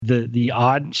the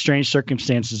odd, strange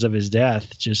circumstances of his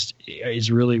death just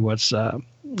is really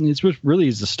it's what really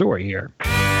is the story here.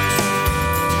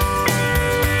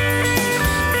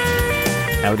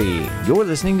 Howdy, you're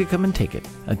listening to Come and Take It,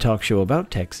 a talk show about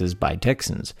Texas by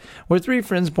Texans, where three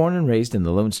friends born and raised in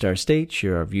the Lone Star State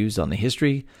share our views on the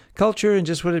history, culture, and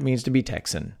just what it means to be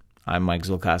Texan. I'm Mike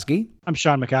Zolkowski. I'm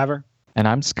Sean McIver. And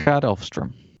I'm Scott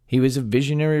Elfstrom. He was a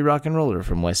visionary rock and roller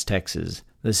from West Texas,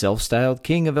 the self-styled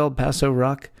king of El Paso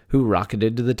rock, who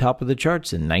rocketed to the top of the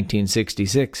charts in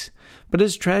 1966, but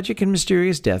his tragic and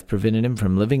mysterious death prevented him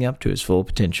from living up to his full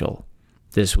potential.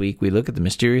 This week, we look at the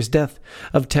mysterious death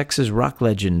of Texas rock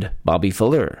legend Bobby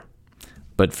Fuller.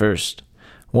 But first,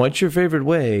 what's your favorite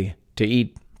way to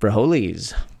eat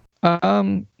frijoles?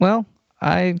 Well,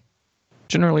 I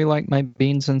generally like my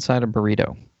beans inside a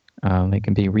burrito. They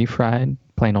can be refried,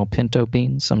 plain old pinto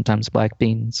beans, sometimes black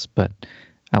beans, but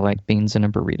I like beans in a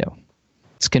burrito.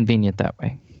 It's convenient that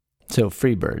way. So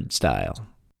Freebird style.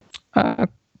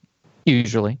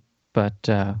 Usually, but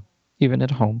even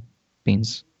at home,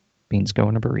 beans go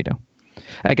in a burrito.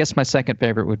 I guess my second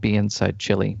favorite would be inside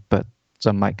chili, but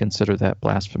some might consider that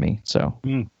blasphemy. So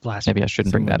maybe I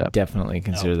shouldn't bring that up. Definitely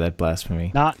consider that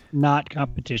blasphemy. Not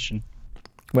competition.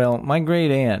 Well, my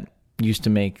great aunt used to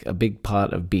make a big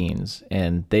pot of beans,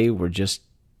 and they were just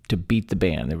to beat the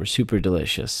band. They were super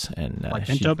delicious. And like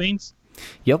pinto beans?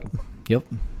 Yep.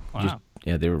 Wow.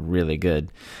 They were really good.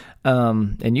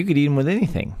 And you could eat them with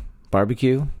anything.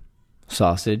 Barbecue,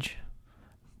 sausage,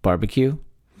 barbecue.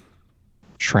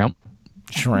 Shrimp.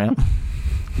 Did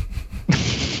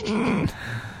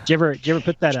you ever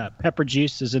put that pepper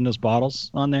juices in those bottles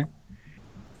on there?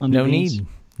 No need.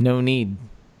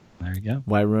 There you go.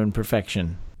 Why ruin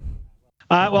perfection?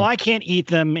 Well, I can't eat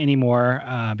them anymore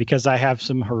because I have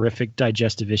some horrific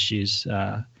digestive issues.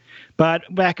 But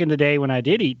back in the day when I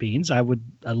did eat beans, I'd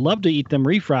love to eat them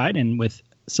refried and with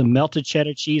some melted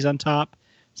cheddar cheese on top,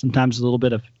 sometimes a little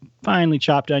bit of finely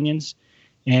chopped onions,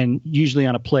 and usually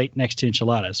on a plate next to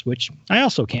enchiladas, which I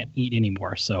also can't eat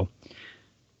anymore. So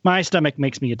my stomach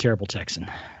makes me a terrible Texan.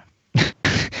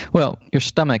 Well, your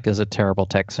stomach is a terrible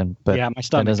Texan, but yeah, my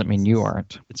stomach that doesn't mean you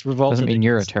aren't. It's revolting. Doesn't mean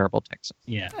you're a terrible Texan.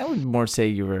 Yeah. I would more say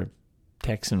you were a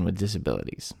Texan with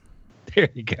disabilities. There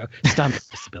you go. Stomach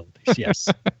disabilities, yes.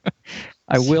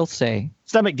 I will say...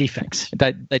 Stomach defects.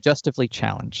 Digestively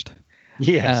challenged.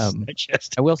 Yes,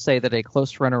 I will say that a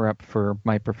close runner-up for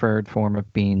my preferred form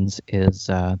of beans is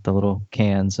the little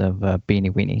cans of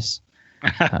Beanie Weenies.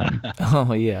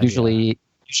 Oh, yeah. Usually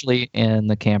in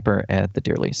the camper at the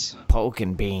Deerleys. Polk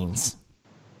and beans.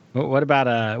 What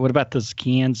about those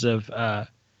cans of?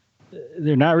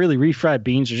 They're not really refried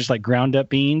beans; they're just like ground up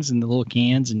beans in the little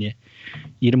cans, and you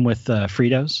eat them with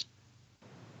Fritos.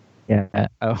 Yeah.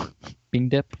 Bean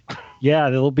dip. Yeah,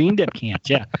 the little bean dip cans.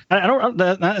 Yeah, I don't.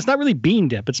 It's not really bean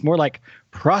dip. It's more like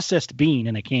processed bean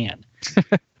in a can.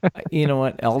 You know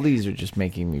what? All these are just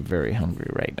making me very hungry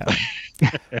right now.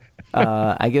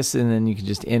 I guess, and then you can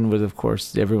just end with, of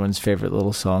course, everyone's favorite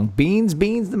little song, "Beans,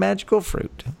 Beans, the Magical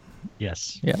Fruit."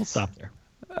 Yes. We'll stop there.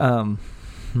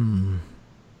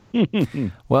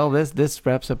 Well, this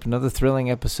wraps up another thrilling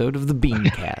episode of the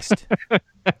Beancast.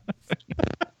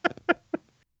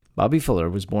 Bobby Fuller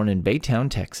was born in Baytown,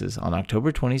 Texas on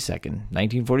October 22nd,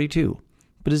 1942,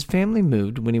 but his family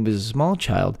moved when he was a small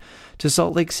child to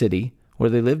Salt Lake City, where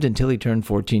they lived until he turned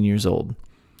 14 years old.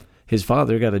 His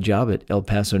father got a job at El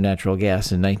Paso Natural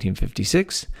Gas in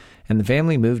 1956, and the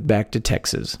family moved back to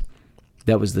Texas.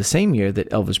 That was the same year that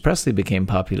Elvis Presley became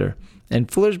popular, and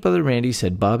Fuller's brother Randy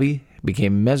said Bobby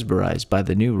became mesmerized by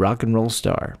the new rock and roll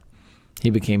star. He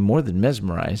became more than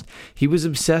mesmerized. He was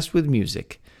obsessed with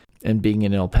music. And being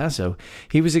in El Paso,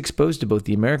 he was exposed to both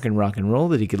the American rock and roll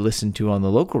that he could listen to on the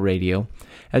local radio,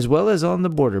 as well as on the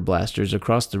border blasters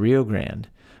across the Rio Grande.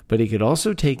 But he could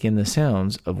also take in the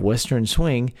sounds of Western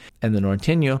swing and the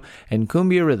norteño and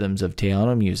cumbia rhythms of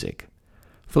Tejano music.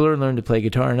 Fuller learned to play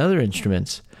guitar and other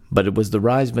instruments, but it was the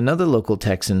rise of another local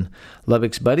Texan,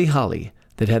 Lubbock's Buddy Holly,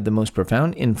 that had the most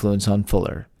profound influence on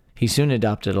Fuller. He soon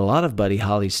adopted a lot of Buddy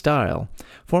Holly's style,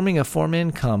 forming a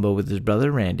four-man combo with his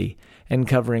brother Randy, and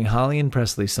covering Holly and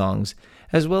Presley songs,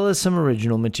 as well as some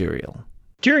original material.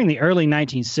 During the early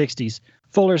 1960s,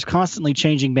 Fuller's constantly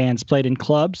changing bands played in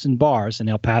clubs and bars in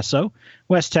El Paso,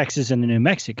 West Texas, and New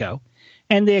Mexico,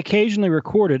 and they occasionally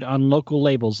recorded on local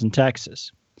labels in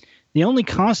Texas. The only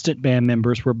constant band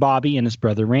members were Bobby and his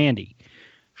brother Randy.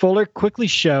 Fuller quickly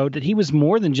showed that he was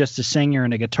more than just a singer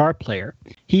and a guitar player.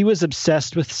 He was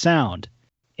obsessed with sound.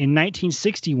 In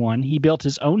 1961, he built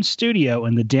his own studio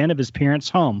in the den of his parents'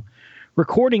 home,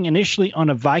 recording initially on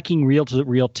a Viking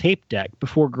reel-to-reel tape deck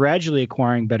before gradually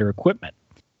acquiring better equipment.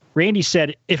 Randy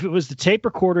said if it was the tape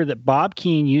recorder that Bob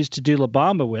Keane used to do La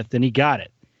Bamba with, then he got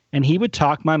it. And he would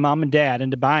talk my mom and dad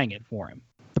into buying it for him.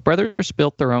 The brothers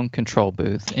built their own control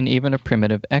booth and even a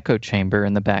primitive echo chamber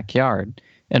in the backyard,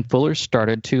 and Fuller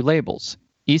started 2 labels,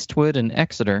 Eastwood and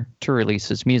Exeter, to release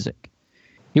his music.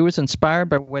 He was inspired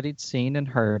by what he'd seen and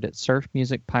heard at surf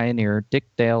music pioneer Dick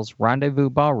Dale's Rendezvous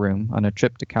Ballroom on a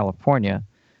trip to California,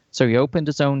 so he opened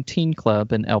his own teen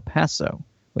club in El Paso,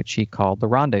 which he called the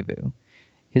Rendezvous.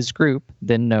 His group,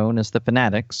 then known as the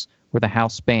Fanatics, were the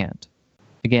house band.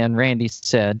 Again, Randy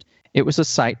said, "It was a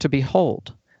sight to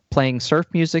behold, playing surf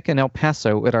music in El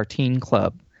Paso at our teen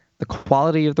club. The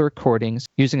quality of the recordings,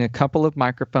 using a couple of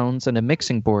microphones and a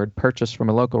mixing board purchased from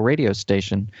a local radio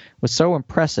station, was so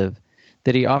impressive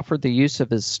that he offered the use of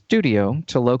his studio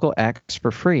to local acts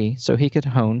for free so he could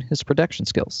hone his production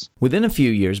skills." Within a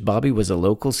few years, Bobby was a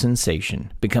local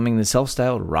sensation, becoming the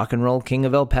self-styled rock and roll king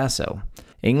of El Paso.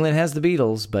 England has the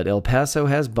Beatles, but El Paso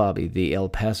has Bobby, the El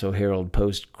Paso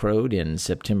Herald-Post crowed in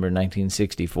September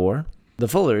 1964. The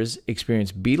Fullers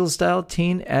experienced Beatles-style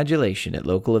teen adulation at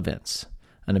local events.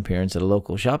 An appearance at a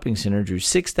local shopping center drew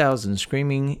 6,000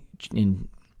 screaming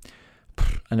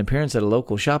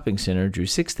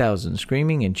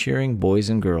and cheering boys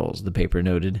and girls, the paper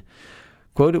noted.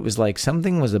 Quote, "It was like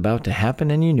something was about to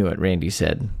happen and you knew it," Randy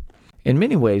said. In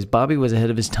many ways, Bobby was ahead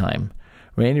of his time.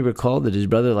 Randy recalled that his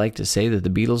brother liked to say that the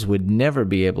Beatles would never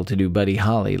be able to do Buddy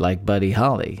Holly like Buddy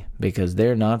Holly because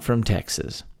they're not from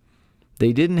Texas.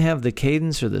 They didn't have the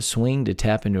cadence or the swing to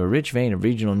tap into a rich vein of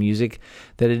regional music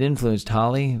that had influenced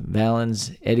Holly,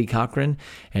 Valens, Eddie Cochran,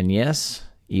 and yes,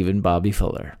 even Bobby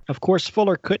Fuller. Of course,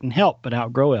 Fuller couldn't help but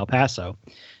outgrow El Paso.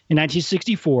 In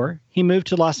 1964, he moved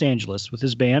to Los Angeles with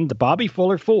his band, the Bobby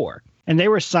Fuller Four, and they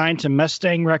were signed to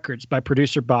Mustang Records by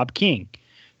producer Bob King,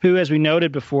 who, as we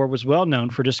noted before, was well known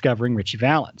for discovering Ritchie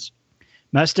Valens.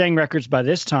 Mustang Records by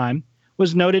this time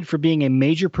was noted for being a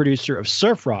major producer of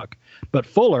surf rock, but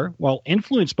Fuller, while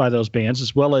influenced by those bands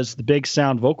as well as the big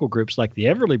sound vocal groups like the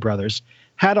Everly Brothers,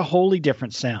 had a wholly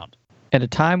different sound. At a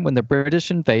time when the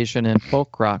British invasion and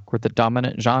folk rock were the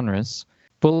dominant genres,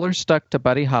 Fuller stuck to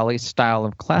Buddy Holly's style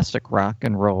of classic rock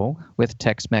and roll with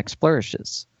Tex-Mex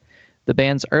flourishes. The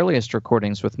band's earliest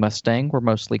recordings with Mustang were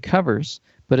mostly covers,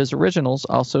 but his originals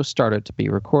also started to be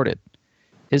recorded.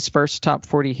 His first top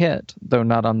 40 hit, though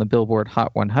not on the Billboard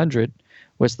Hot 100,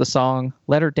 was the song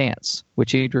Let Her Dance,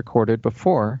 which he'd recorded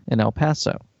before in El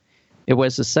Paso. It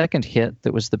was the second hit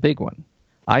that was the big one.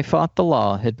 I Fought the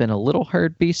Law had been a little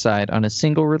heard B-side on a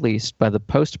single released by the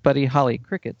post-Buddy Holly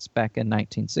Crickets back in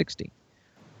 1960.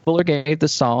 Fuller gave the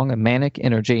song a manic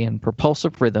energy and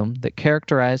propulsive rhythm that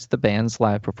characterized the band's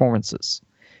live performances.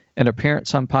 An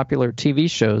appearance on popular TV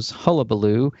shows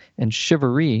Hullabaloo and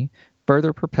Shivaree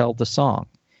further propelled the song.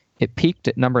 It peaked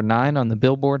at number 9 on the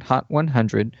Billboard Hot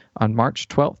 100 on March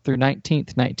 12th through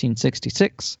 19th,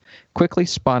 1966, quickly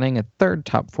spawning a third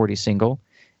top 40 single,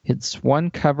 its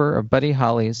one cover of Buddy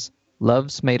Holly's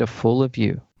Love's Made a Fool of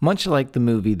You. Much like the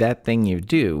movie That Thing You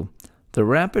Do, the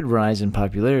rapid rise in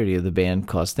popularity of the band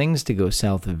caused things to go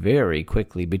south very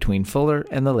quickly between Fuller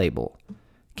and the label.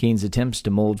 Keane's attempts to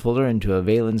mold Fuller into a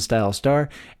Valens-style star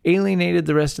alienated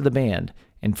the rest of the band,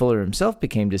 and Fuller himself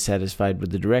became dissatisfied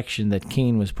with the direction that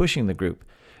Keane was pushing the group,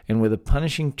 and with a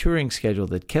punishing touring schedule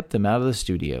that kept them out of the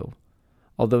studio.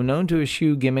 Although known to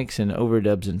eschew gimmicks and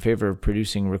overdubs in favor of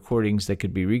producing recordings that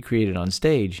could be recreated on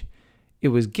stage, it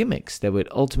was gimmicks that would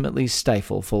ultimately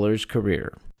stifle Fuller's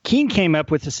career. Keane came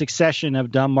up with a succession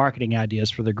of dumb marketing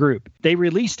ideas for the group. They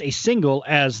released a single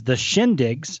as The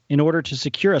Shindigs in order to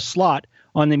secure a slot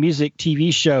on the music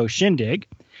TV show Shindig.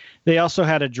 They also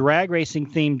had a drag racing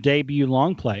themed debut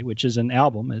long play, which is an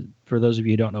album, for those of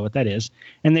you who don't know what that is,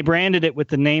 and they branded it with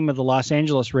the name of the Los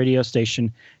Angeles radio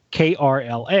station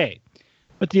KRLA.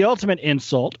 But the ultimate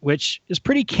insult, which is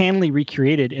pretty cannily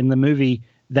recreated in the movie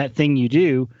That Thing You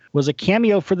Do, was a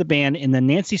cameo for the band in the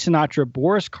Nancy Sinatra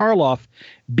Boris Karloff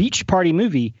beach party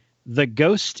movie The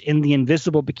Ghost in the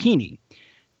Invisible Bikini,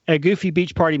 a goofy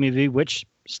beach party movie which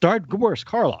starred Boris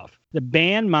Karloff. The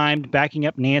band mimed backing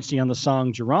up Nancy on the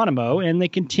song Geronimo, and they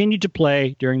continued to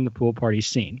play during the pool party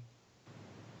scene.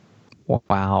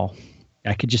 Wow.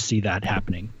 I could just see that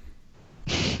happening.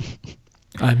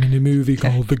 I'm in a movie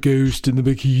called The Ghost in the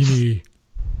Bikini.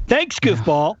 Thanks,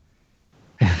 goofball.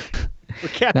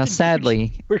 Now,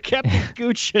 sadly... We're Captain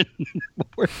Gooch.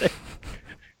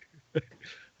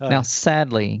 Now,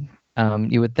 sadly,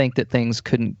 you would think that things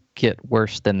couldn't get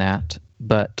worse than that,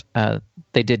 but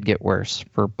they did get worse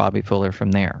for Bobby Fuller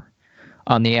from there.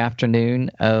 On the afternoon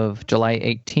of July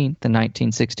 18th in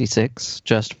 1966,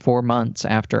 just 4 months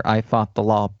after I Fought the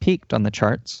Law peaked on the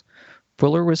charts,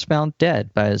 Fuller was found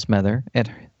dead by his mother at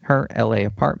her LA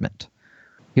apartment.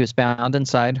 He was found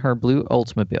inside her blue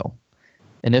Oldsmobile.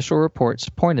 Initial reports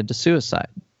pointed to suicide.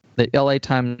 The LA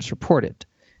Times reported,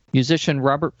 musician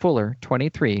Robert Fuller,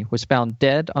 23, was found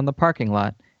dead on the parking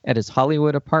lot at his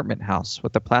Hollywood apartment house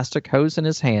with a plastic hose in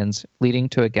his hands leading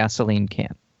to a gasoline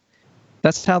can.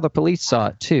 That's how the police saw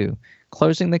it, too,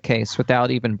 closing the case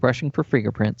without even brushing for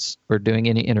fingerprints or doing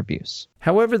any interviews.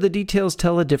 However, the details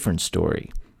tell a different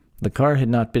story. The car had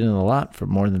not been in the lot for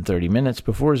more than 30 minutes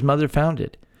before his mother found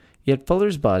it. Yet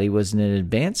Fuller's body was in an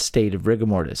advanced state of rigor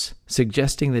mortis,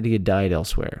 suggesting that he had died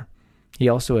elsewhere. He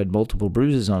also had multiple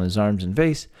bruises on his arms and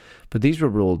face, but these were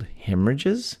ruled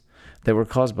hemorrhages that were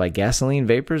caused by gasoline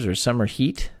vapors or summer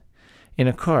heat in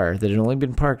a car that had only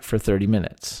been parked for 30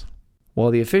 minutes.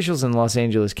 While the officials in Los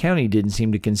Angeles County didn't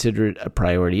seem to consider it a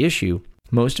priority issue,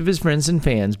 most of his friends and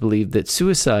fans believed that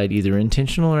suicide, either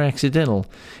intentional or accidental,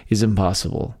 is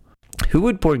impossible. Who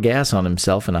would pour gas on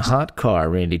himself in a hot car,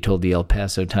 Randy told the El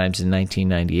Paso Times in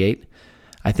 1998.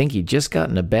 I think he'd just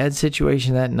gotten a bad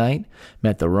situation that night,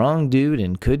 met the wrong dude,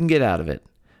 and couldn't get out of it.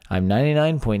 I'm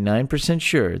 99.9%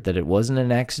 sure that it wasn't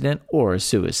an accident or a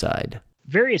suicide.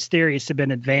 Various theories have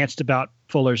been advanced about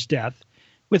Fuller's death,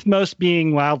 with most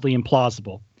being wildly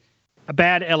implausible. A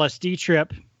bad LSD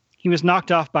trip, he was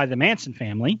knocked off by the Manson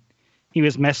family, he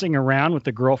was messing around with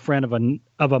the girlfriend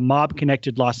of a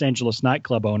mob-connected Los Angeles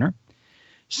nightclub owner.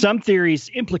 Some theories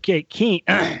implicate Keane.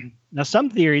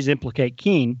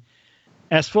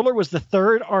 As Fuller was the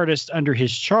third artist under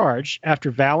his charge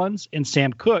after Valens and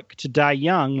Sam Cooke to die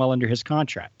young while under his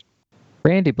contract.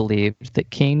 Randy believed that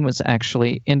Keane was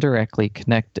actually indirectly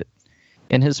connected.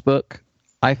 In his book,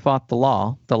 I Fought the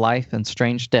Law, The Life and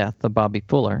Strange Death of Bobby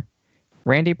Fuller,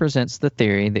 Randy presents the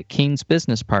theory that Keane's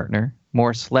business partner,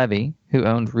 Morris Levy, who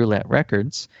owned Roulette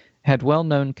Records, had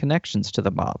well-known connections to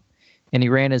the mob, and he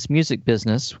ran his music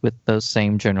business with those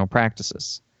same general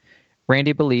practices.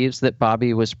 Randy believes that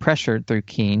Bobby was pressured through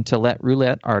Keane to let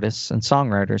Roulette artists and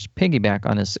songwriters piggyback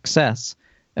on his success,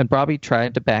 and Bobby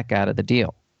tried to back out of the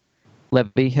deal.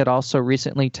 Levy had also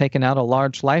recently taken out a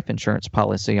large life insurance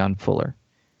policy on Fuller.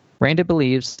 Randy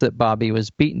believes that Bobby was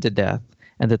beaten to death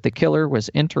and that the killer was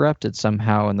interrupted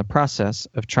somehow in the process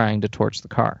of trying to torch the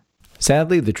car.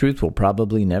 Sadly, the truth will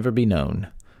probably never be known.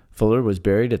 Fuller was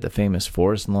buried at the famous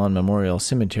Forest Lawn Memorial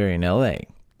Cemetery in L.A.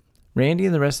 Randy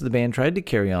and the rest of the band tried to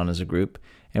carry on as a group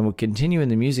and would continue in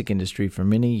the music industry for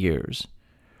many years.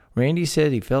 Randy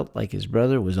said he felt like his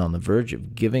brother was on the verge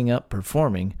of giving up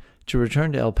performing to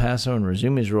return to El Paso and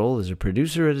resume his role as a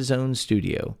producer at his own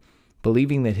studio,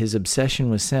 believing that his obsession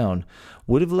with sound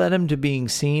would have led him to being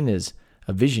seen as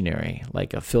a visionary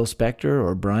like a Phil Spector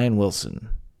or Brian Wilson.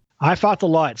 I Fought the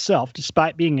Law itself,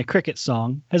 despite being a cricket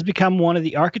song, has become one of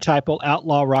the archetypal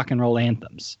outlaw rock and roll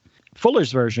anthems.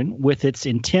 Fuller's version, with its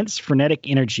intense frenetic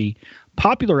energy,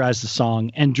 popularized the song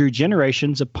and drew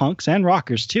generations of punks and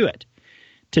rockers to it.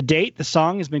 To date, the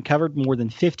song has been covered more than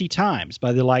 50 times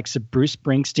by the likes of Bruce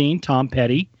Springsteen, Tom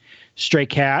Petty, Stray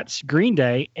Cats, Green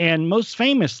Day, and most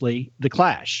famously, The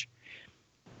Clash.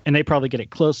 And they probably get it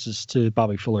closest to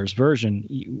Bobby Fuller's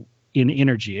version in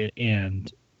energy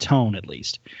and tone, at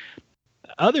least.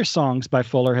 Other songs by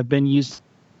Fuller have been used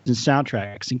in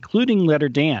soundtracks, including Let Her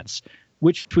Dance,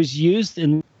 which was used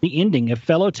in the ending of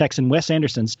fellow Texan Wes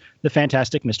Anderson's The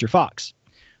Fantastic Mr. Fox.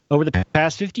 Over the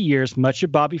past 50 years, much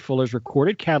of Bobby Fuller's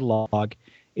recorded catalog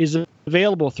is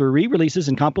available through re-releases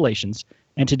and compilations,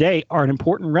 and today are an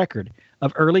important record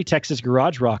of early Texas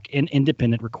garage rock and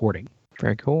independent recording.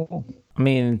 Very cool. I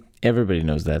mean, everybody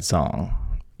knows that song,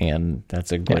 and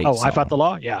that's a great song. I Fought the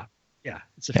Law? Yeah. Yeah,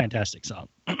 it's a fantastic song.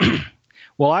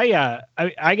 Well,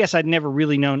 I guess I'd never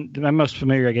really known. I'm most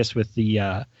familiar, I guess, with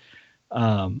the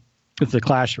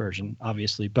Clash version,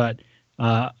 obviously, but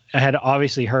I had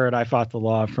obviously heard "I Fought the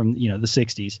Law" from the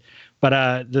 '60s.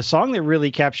 But the song that really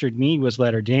captured me was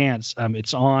 "Let Her Dance."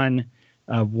 It's on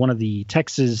one of the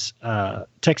Texas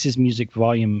Music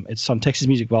Volume. It's on Texas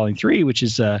Music Volume 3, which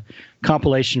is a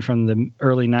compilation from the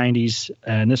early '90s,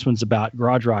 and this one's about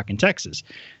garage rock in Texas.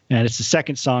 And it's the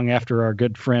second song after our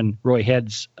good friend Roy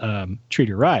Head's "Treat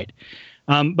Her Right."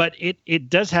 But it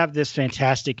does have this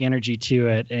fantastic energy to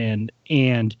it,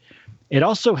 and it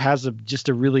also has just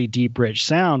a really deep, rich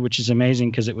sound, which is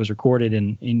amazing because it was recorded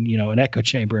in an echo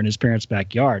chamber in his parents'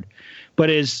 backyard. But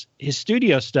his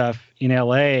studio stuff in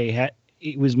L.A.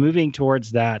 It was moving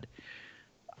towards that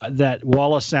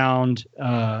wall of sound,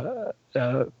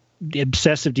 the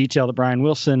obsessive detail that Brian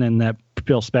Wilson and that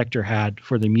Phil Spector had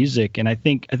for the music. And I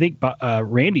think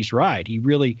Randy's right. He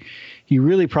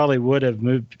really probably would have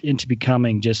moved into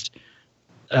becoming just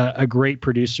a great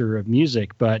producer of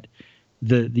music. But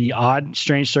the odd,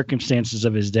 strange circumstances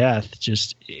of his death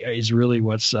just is really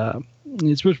it's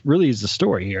what really is the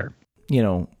story here.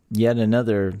 Yet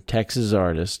another Texas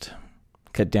artist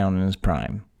cut down in his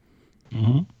prime.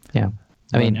 Mm-hmm. Yeah.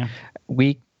 I mean,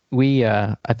 we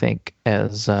I think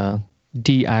as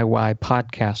DIY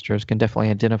podcasters can definitely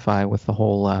identify with the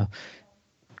whole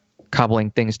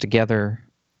cobbling things together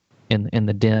in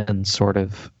the den sort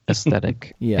of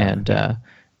aesthetic. Yeah. And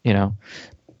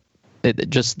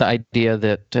just the idea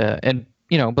that and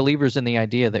believers in the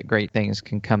idea that great things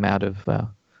can come out of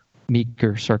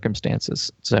meager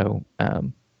circumstances. So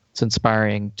it's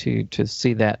inspiring to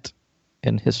see that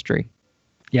in history.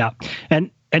 Yeah.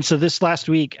 And so this last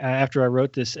week, after I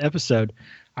wrote this episode,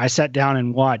 I sat down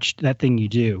and watched That Thing You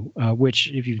Do, which,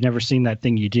 if you've never seen That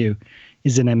Thing You Do,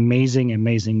 is an amazing,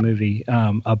 amazing movie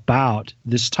about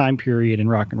this time period in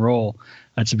rock and roll.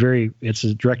 It's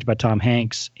directed by Tom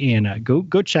Hanks, and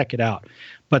go check it out.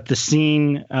 But the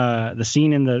scene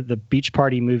in the beach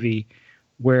party movie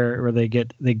where they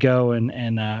go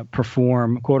and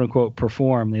perform, quote unquote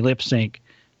perform, they lip sync,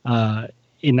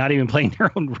 in not even playing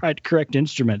their own correct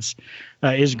instruments,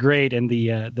 is great. And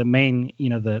the main,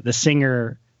 the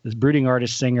singer, this brooding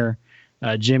artist singer,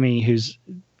 Jimmy, who's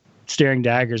staring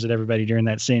daggers at everybody during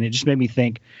that scene. It just made me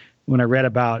think when I read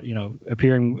about,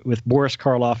 appearing with Boris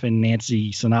Karloff and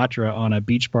Nancy Sinatra on a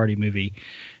beach party movie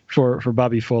for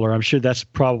Bobby Fuller. I'm sure that's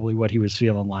probably what he was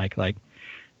feeling like. Like,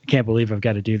 I can't believe I've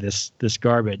got to do this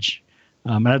garbage.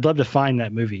 And I'd love to find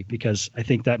that movie because I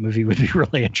think that movie would be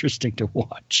really interesting to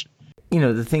watch.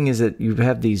 The thing is that you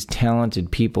have these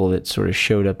talented people that sort of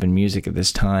showed up in music at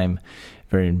this time,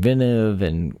 very inventive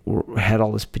and had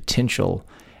all this potential.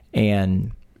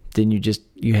 And then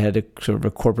you had a sort of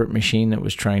a corporate machine that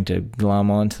was trying to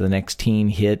glom on to the next teen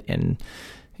hit and,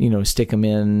 stick them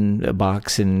in a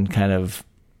box and kind of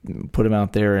put them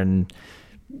out there and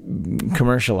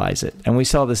commercialize it. And we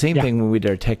saw the same thing when we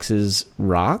did our Texas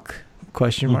Rock, ?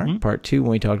 Part 2,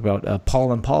 when we talked about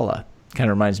Paul and Paula. Kind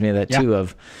of reminds me of that too,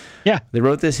 of they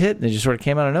wrote this hit and it just sort of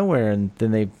came out of nowhere, and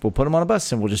then we'll put them on a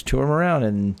bus and we'll just tour them around,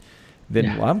 and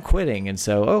then I'm quitting. And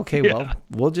so, well,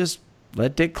 we'll just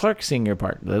let Dick Clark sing your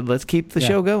part. Let's keep the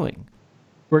show going.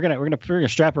 We're gonna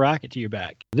strap a rocket to your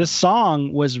back. This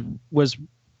song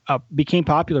became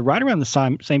popular right around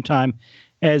the same time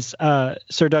as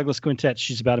Sir Douglas Quintet's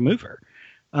 "She's About to Move Her,"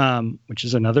 which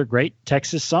is another great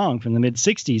Texas song from the mid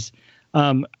 '60s.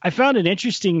 I found it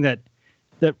interesting that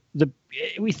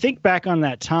we think back on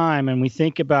that time and we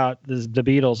think about the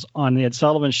Beatles on the Ed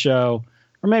Sullivan Show,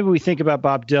 or maybe we think about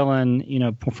Bob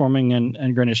Dylan, performing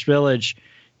in Greenwich Village,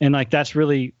 and like that's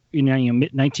really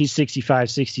 1965,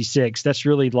 66. That's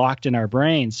really locked in our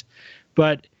brains.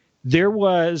 But there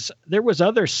was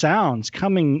other sounds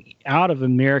coming out of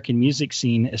American music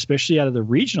scene, especially out of the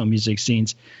regional music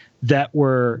scenes, that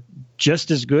were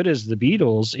just as good as the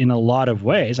Beatles in a lot of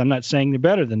ways. I'm not saying they're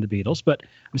better than the Beatles, but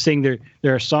I'm saying there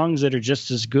are songs that are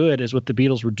just as good as what the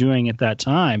Beatles were doing at that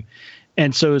time.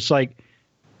 And so it's like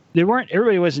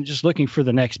everybody wasn't just looking for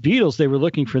the next Beatles, they were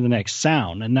looking for the next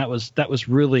sound. And that was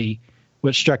really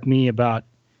what struck me about,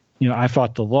 I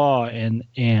Fought the Law and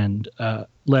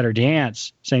Let Her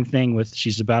Dance. Same thing with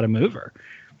She's About to Move Her.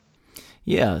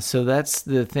 Yeah, so that's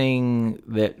the thing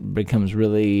that becomes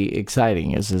really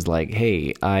exciting is like,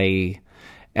 hey, I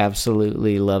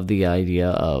absolutely love the idea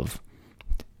of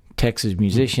Texas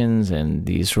musicians and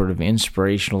these sort of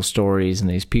inspirational stories,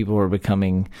 and these people are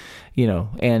becoming,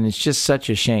 and it's just such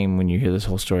a shame when you hear this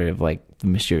whole story of like the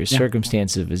mysterious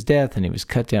circumstances of his death, and he was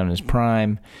cut down in his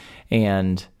prime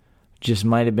and just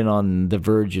might have been on the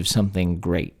verge of something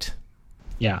great.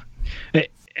 Yeah.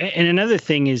 And another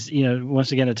thing is,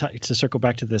 once again, to circle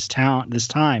back to this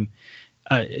time,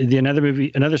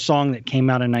 another song that came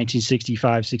out in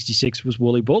 1965, 66 was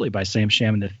Wooly Bully by Sam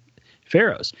Sham and the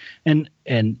Pharaohs. And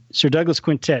Sir Douglas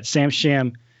Quintet, Sam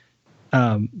Sham,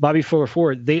 Bobby Fuller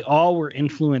Ford, they all were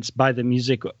influenced by the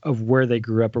music of where they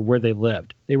grew up or where they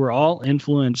lived. They were all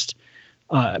influenced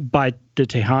by the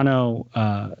Tejano,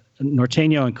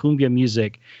 Norteño, and cumbia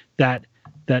music, that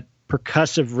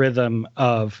percussive rhythm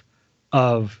of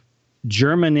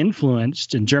German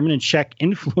influenced and German and Czech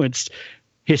influenced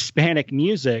Hispanic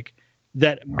music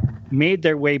that made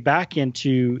their way back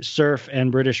into surf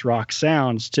and British rock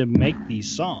sounds to make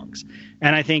these songs.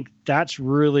 And I think that's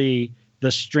really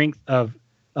the strength of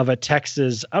a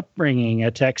Texas upbringing,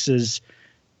 a Texas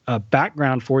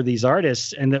background for these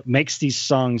artists, and that makes these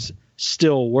songs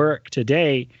still work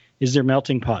today is their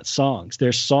melting pot songs.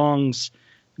 They're songs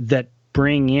that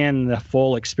bring in the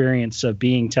full experience of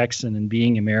being Texan and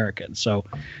being American. So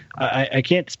I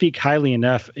can't speak highly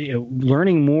enough.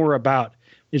 Learning more about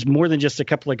is more than just a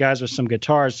couple of guys with some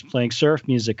guitars playing surf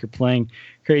music or playing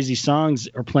crazy songs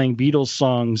or playing Beatles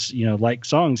songs, like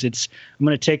songs. I'm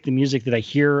going to take the music that I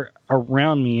hear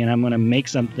around me and I'm going to make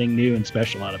something new and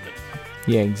special out of it.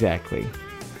 Yeah, exactly.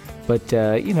 But,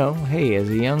 hey, as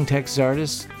a young Texas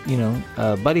artist,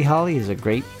 Buddy Holly is a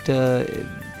great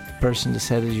person to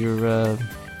set as your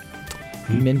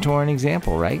mentor and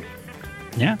example, right?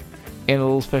 Yeah. And a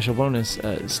little special bonus,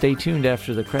 stay tuned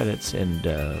after the credits and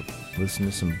listen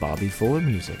to some Bobby Fuller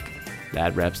music.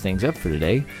 That wraps things up for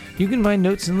today. You can find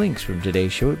notes and links from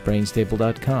today's show at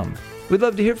brainstable.com. We'd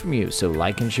love to hear from you, so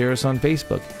like and share us on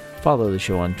Facebook, follow the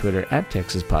show on Twitter at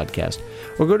Texas Podcast,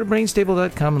 or go to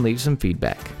brainstable.com and leave some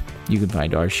feedback. You can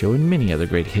find our show and many other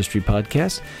great history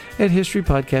podcasts at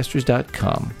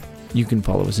historypodcasters.com. You can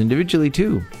follow us individually,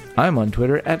 too. I'm on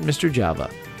Twitter at Mr. Java.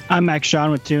 I'm Max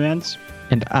Sean with 2 N's.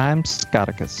 And I'm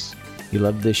Scotticus. You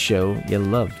love this show. You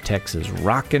love Texas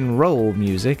rock and roll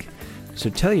music. So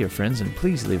tell your friends and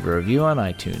please leave a review on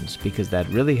iTunes because that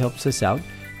really helps us out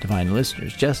to find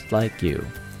listeners just like you.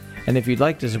 And if you'd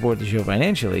like to support the show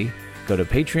financially, go to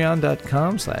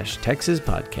patreon.com/Texas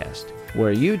Podcast,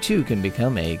 where you too can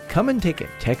become a Come and Take It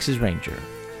Texas Ranger.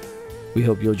 We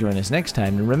hope you'll join us next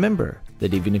time, and remember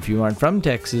that even if you aren't from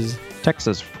Texas,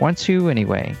 Texas wants you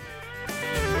anyway.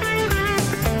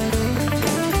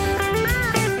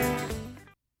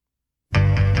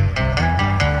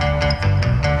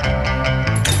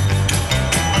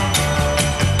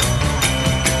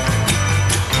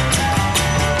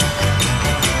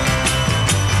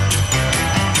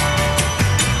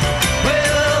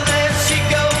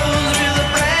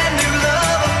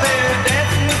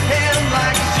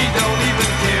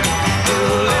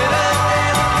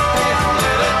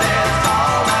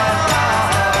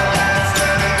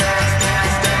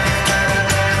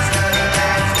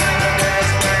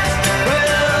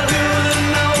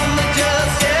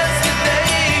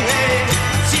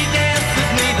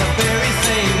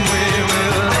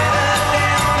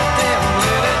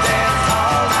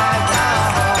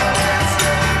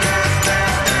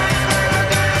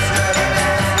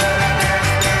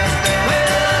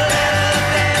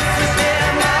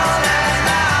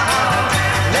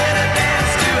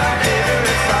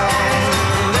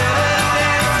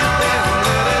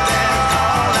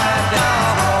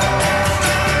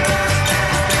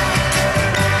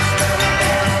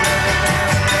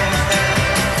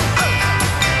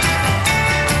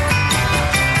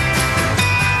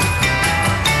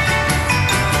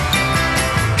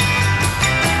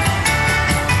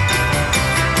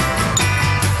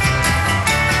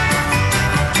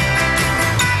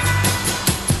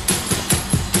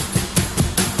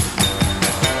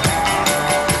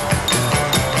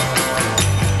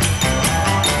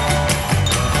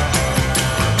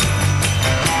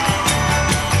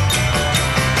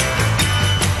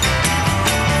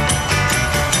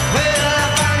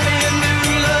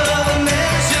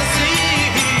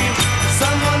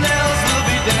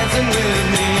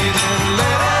 With me.